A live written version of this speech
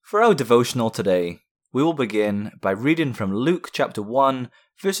For our devotional today, we will begin by reading from Luke chapter 1,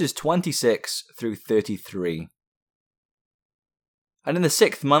 verses 26 through 33. And in the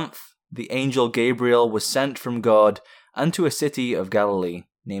 6th month, the angel Gabriel was sent from God unto a city of Galilee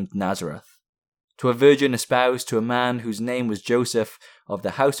named Nazareth, to a virgin espoused to a man whose name was Joseph of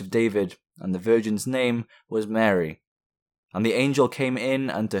the house of David, and the virgin's name was Mary. And the angel came in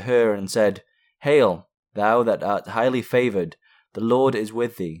unto her and said, Hail, thou that art highly favoured, the Lord is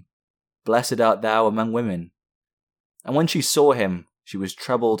with thee. Blessed art thou among women. And when she saw him, she was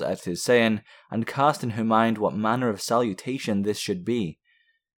troubled at his saying, and cast in her mind what manner of salutation this should be.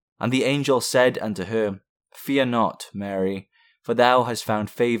 And the angel said unto her, Fear not, Mary, for thou hast found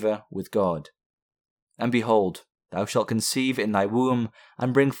favour with God. And behold, thou shalt conceive in thy womb,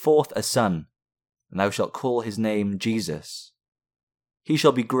 and bring forth a son, and thou shalt call his name Jesus. He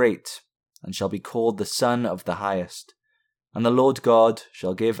shall be great, and shall be called the Son of the Highest. And the Lord God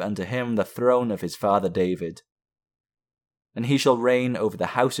shall give unto him the throne of his father David. And he shall reign over the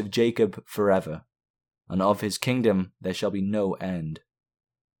house of Jacob forever, and of his kingdom there shall be no end.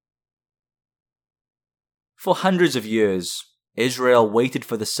 For hundreds of years, Israel waited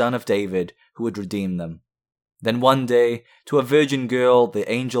for the Son of David who would redeem them. Then one day, to a virgin girl, the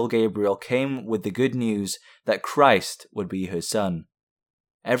angel Gabriel came with the good news that Christ would be her son.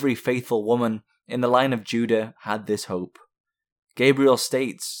 Every faithful woman in the line of Judah had this hope. Gabriel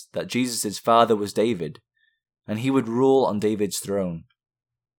states that Jesus' father was David, and he would rule on David's throne.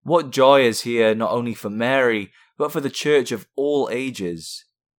 What joy is here not only for Mary, but for the church of all ages.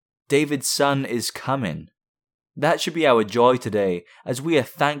 David's son is coming. That should be our joy today, as we are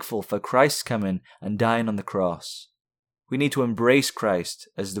thankful for Christ's coming and dying on the cross. We need to embrace Christ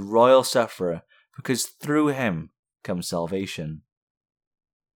as the royal sufferer, because through him comes salvation.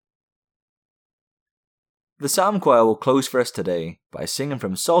 The Psalm Choir will close for us today by singing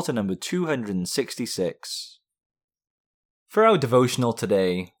from Psalter number 266. For our devotional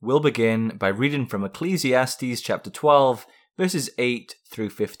today, we'll begin by reading from Ecclesiastes chapter 12, verses 8 through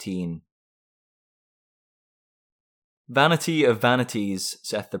 15. Vanity of vanities,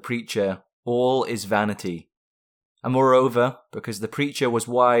 saith the preacher, all is vanity. And moreover, because the preacher was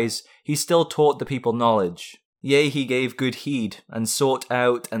wise, he still taught the people knowledge. Yea, he gave good heed, and sought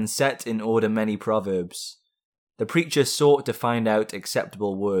out and set in order many proverbs. The preacher sought to find out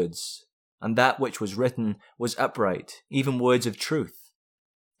acceptable words, and that which was written was upright, even words of truth.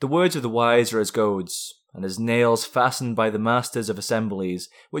 The words of the wise are as goads, and as nails fastened by the masters of assemblies,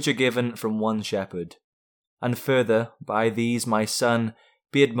 which are given from one shepherd. And further, by these, my son,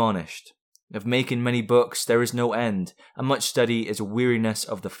 be admonished. Of making many books there is no end, and much study is a weariness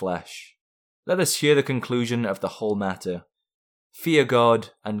of the flesh. Let us hear the conclusion of the whole matter. Fear God,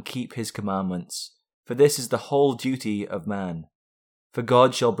 and keep his commandments, for this is the whole duty of man. For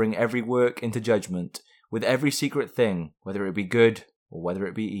God shall bring every work into judgment, with every secret thing, whether it be good or whether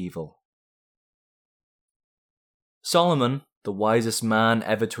it be evil. Solomon, the wisest man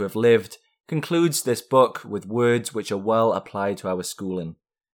ever to have lived, concludes this book with words which are well applied to our schooling.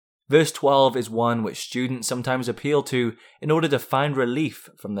 Verse 12 is one which students sometimes appeal to in order to find relief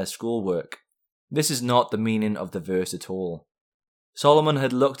from their schoolwork. This is not the meaning of the verse at all. Solomon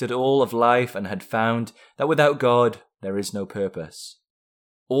had looked at all of life and had found that without God there is no purpose.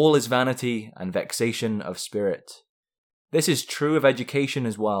 All is vanity and vexation of spirit. This is true of education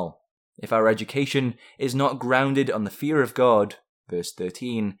as well. If our education is not grounded on the fear of God, verse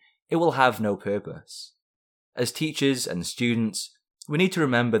 13, it will have no purpose. As teachers and students, we need to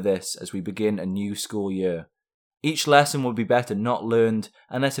remember this as we begin a new school year. Each lesson will be better not learned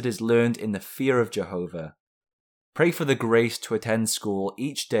unless it is learned in the fear of Jehovah. Pray for the grace to attend school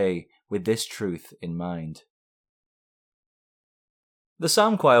each day with this truth in mind. The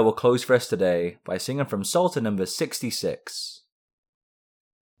Psalm Choir will close for us today by singing from Psalter number 66.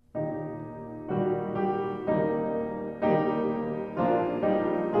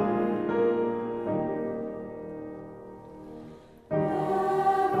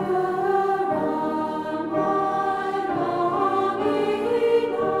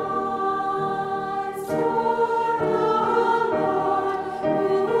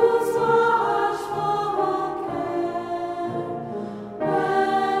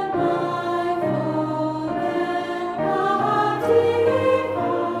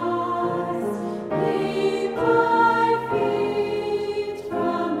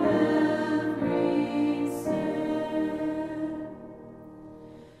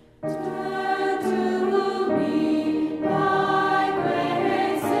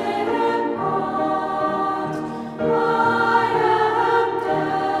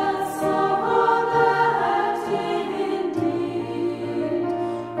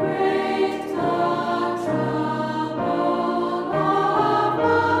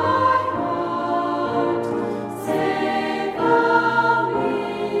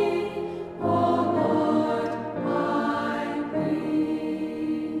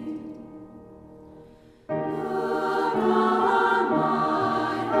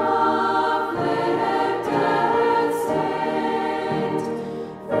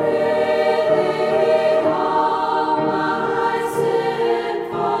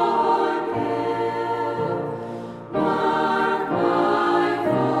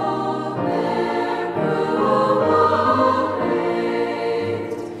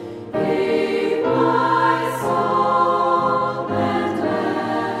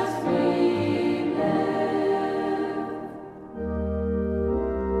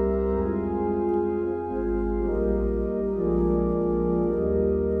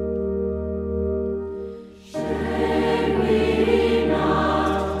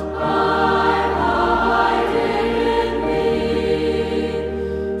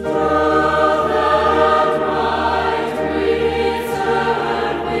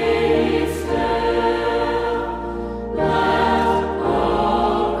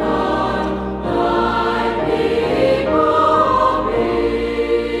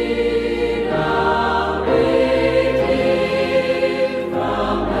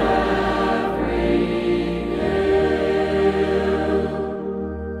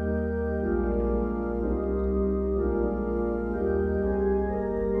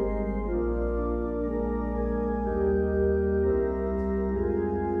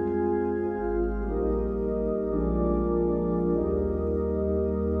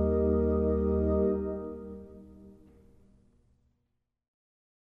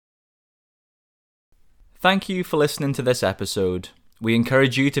 Thank you for listening to this episode. We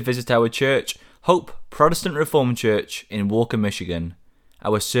encourage you to visit our church, Hope Protestant Reformed Church in Walker, Michigan.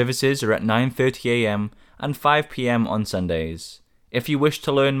 Our services are at 9:30 a.m. and 5 p.m. on Sundays. If you wish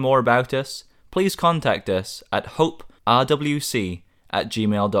to learn more about us, please contact us at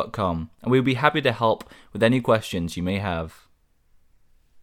hoperwc@gmail.com, and we'll be happy to help with any questions you may have.